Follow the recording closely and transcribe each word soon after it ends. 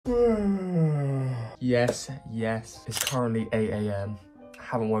Yes. It's currently 8 AM.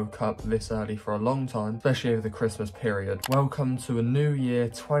 Haven't woke up this early for a long time, especially over the Christmas period. Welcome to a new year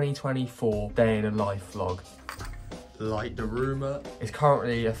 2024 day in a life vlog. Light the room up. It's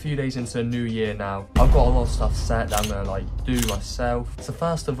currently a few days into the new year now. I've got a lot of stuff set that I'm gonna like do myself. So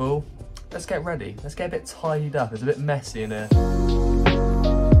first of all, let's get ready. Let's get a bit tidied up. It's a bit messy in here.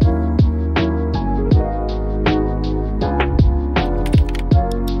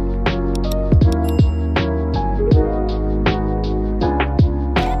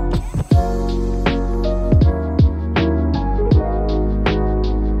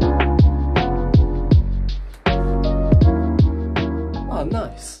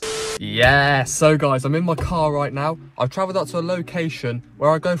 Yeah, so guys, I'm in my car right now. I've travelled up to a location where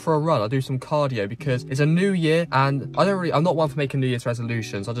I go for a run. I do some cardio because it's a new year and I'm not one for making New Year's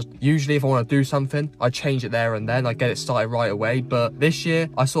resolutions. I just, usually if I want to do something, I change it there and then. I get it started right away. But this year,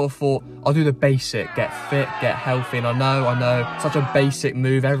 I sort of thought, I'll do the basic, get fit, get healthy. And I know, such a basic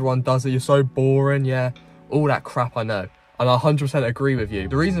move. Everyone does it. You're so boring, yeah. All that crap, I know. And I 100% agree with you.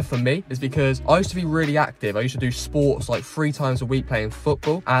 The reason for me is because I used to be really active. I used to do sports like 3 times a week playing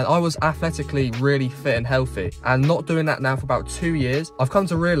football. And I was athletically really fit and healthy. And not doing that now for about 2 years, I've come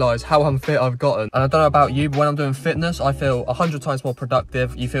to realise how unfit I've gotten. And I don't know about you, but when I'm doing fitness, I feel 100 times more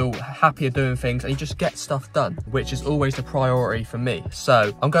productive. You feel happier doing things and you just get stuff done, which is always the priority for me.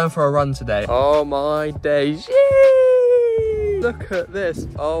 So I'm going for a run today. Oh my days. Yay! Look at this.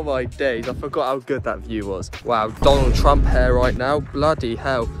 Oh my days. I forgot how good that view was. Wow, Donald Trump hair right now. Bloody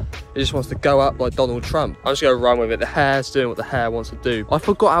hell. It just wants to go up like Donald Trump. I'm just going to run with it. The hair's doing what the hair wants to do. I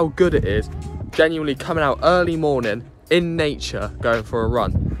forgot how good it is. Genuinely coming out early morning in nature going for a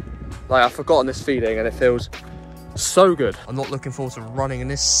run. Like, I've forgotten this feeling and it feels so good. I'm not looking forward to running in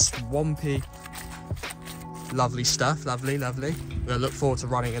this swampy, lovely stuff. Lovely. I'm gonna look forward to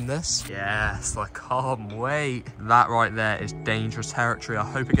running in this. Yes, I can't wait. That right there is dangerous territory. I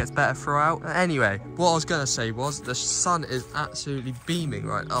hope it gets better throughout. Anyway, what I was gonna say was the sun is absolutely beaming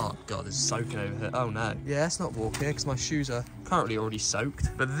right. Oh God, it's soaking over here. Oh no. Yeah, it's not walking because my shoes are currently already soaked.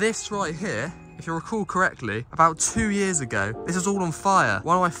 But this right here, if you recall correctly, about 2 years ago, this was all on fire.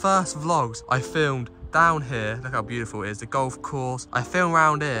 One of my first vlogs I filmed down here, look how beautiful it is, the golf course. I filmed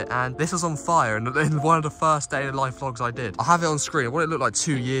around here and this was on fire and in one of the first day in life vlogs I did. I have it on screen, what it looked like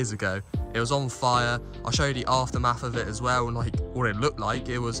 2 years ago. It was on fire. I'll show you the aftermath of it as well and like what it looked like.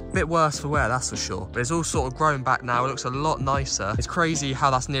 It was a bit worse for wear, that's for sure. But it's all sort of grown back now. It looks a lot nicer. It's crazy how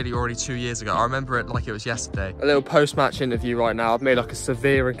that's nearly already 2 years ago. I remember it like it was yesterday. A little post-match interview right now. I've made like a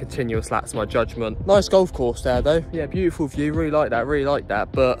severe and continuous lapse to my judgment. Nice golf course there though. Yeah, beautiful view. Really like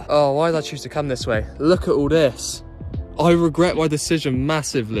that. But oh, why did I choose to come this way? Look at all this. I regret my decision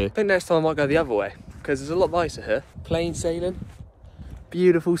massively. I think next time I might go the other way because it's a lot nicer here. Plain sailing.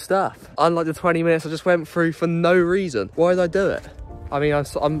 Beautiful stuff. Unlike the 20 minutes I just went through for no reason. Why did I do it? I mean, I'm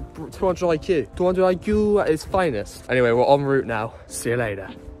 200 IQ. 200 IQ at its finest. Anyway, we're en route now. See you later.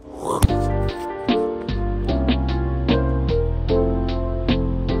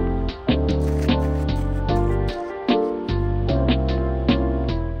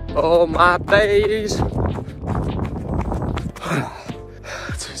 Oh my days. 2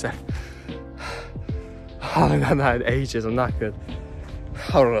 seconds. I haven't done that in ages. I'm knackered.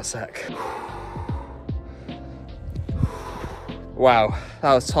 Hold on a sec. Wow,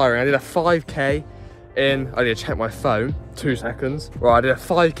 that was tiring. I did a 5k in, I need to check my phone, 2 seconds. Right, I did a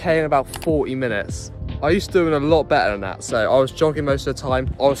 5k in about 40 minutes. I used to do a lot better than that. So I was jogging most of the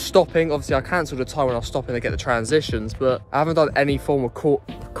time. I was stopping. Obviously, I cancelled the time when I was stopping to get the transitions, but I haven't done any form of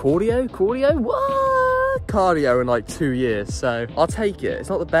cardio? What? Cardio in like 2 years. So I'll take it. It's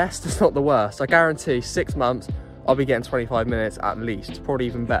not the best, it's not the worst. I guarantee 6 months, I'll be getting 25 minutes at least, probably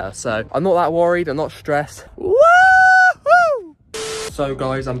even better. So I'm not that worried, I'm not stressed. Woo! So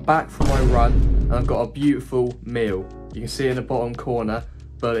guys, I'm back from my run and I've got a beautiful meal. You can see in the bottom corner,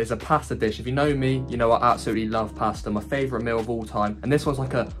 but it's a pasta dish. If you know me, you know I absolutely love pasta, my favourite meal of all time. And this one's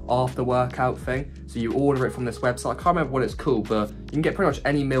like a after workout thing. So you order it from this website. I can't remember what it's called, but you can get pretty much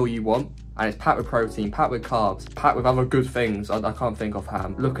any meal you want. And it's packed with protein, packed with carbs, packed with other good things I can't think of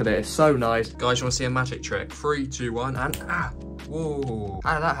ham. Look at it, it's so nice. Guys, you wanna see a magic trick? 3, 2, 1, and whoa.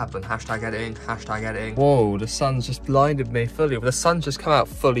 How did that happen? Hashtag editing. Whoa, the sun's just blinded me fully. The sun's just come out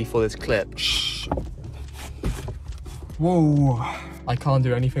fully for this clip. Shh. Whoa. I can't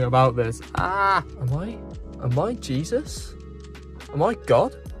do anything about this. Am I Jesus? Am I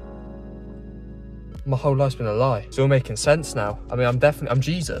God? My whole life's been a lie. It's all making sense now. I mean, I'm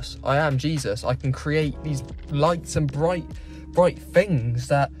Jesus. I am Jesus. I can create these lights and bright things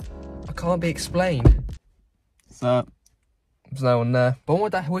that I can't be explained. So, There's no one there. But I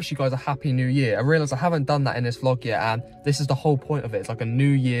wanted to wish you guys a happy new year. I realised I haven't done that in this vlog yet, and this is the whole point of it. It's like a new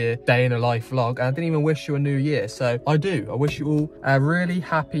year, day in a life vlog, and I didn't even wish you a new year. So I do. I wish you all a really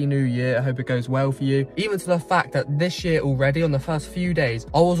happy new year. I hope it goes well for you. Even to the fact that this year already, on the first few days,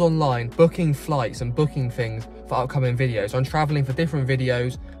 I was online booking flights and booking things for upcoming videos. I'm travelling for different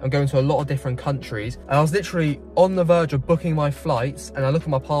videos. I'm going to a lot of different countries. And I was literally on the verge of booking my flights, and I look at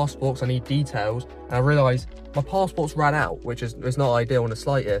my passports, I need details, and I realised my passport's ran out, which is not ideal in the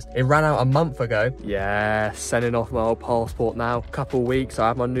slightest. It ran out a month ago. Yeah, sending off my old passport now. Couple weeks, I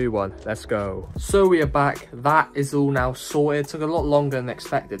have my new one. Let's go. So we are back. That is all now sorted. Took a lot longer than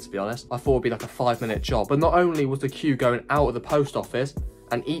expected, to be honest. I thought it'd be like a 5-minute job. But not only was the queue going out of the post office,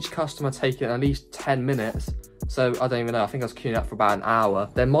 and each customer taking at least 10 minutes, so I don't even know, I think I was queuing up for about an hour.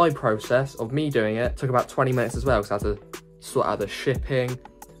 Then my process of me doing it took about 20 minutes as well, because I had to sort out the shipping,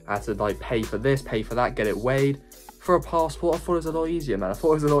 I had to like pay for this, pay for that, get it weighed. For a passport, I thought it was a lot easier, man. I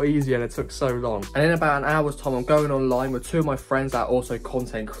thought it was a lot easier, and it took so long. And in about an hour's time, I'm going online with 2 of my friends that are also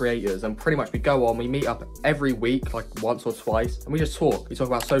content creators, and pretty much we go on, we meet up every week, like once or twice, and we just talk. We talk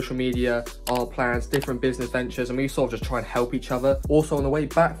about social media, our plans, different business ventures, and we sort of just try and help each other. Also, on the way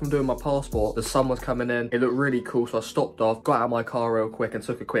back from doing my passport, the sun was coming in. It looked really cool, so I stopped off, got out of my car real quick, and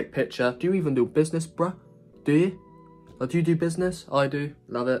took a quick picture. Do you even do business, bruh? Do you? Or do you do business? I do.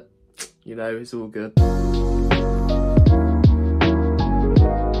 Love it. You know, it's all good.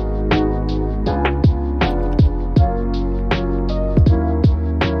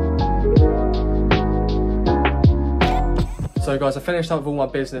 So guys, I finished up with all my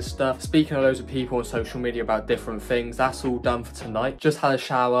business stuff, speaking to loads of people on social media about different things. That's all done for tonight. Just had a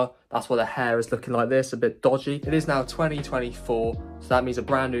shower. That's why the hair is looking like this, a bit dodgy. It is now 2024, so that means a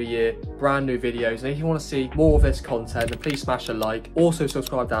brand new year, brand new videos. And if you want to see more of this content, then please smash a like. Also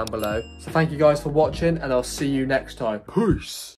subscribe down below. So thank you guys for watching, and I'll see you next time. Peace.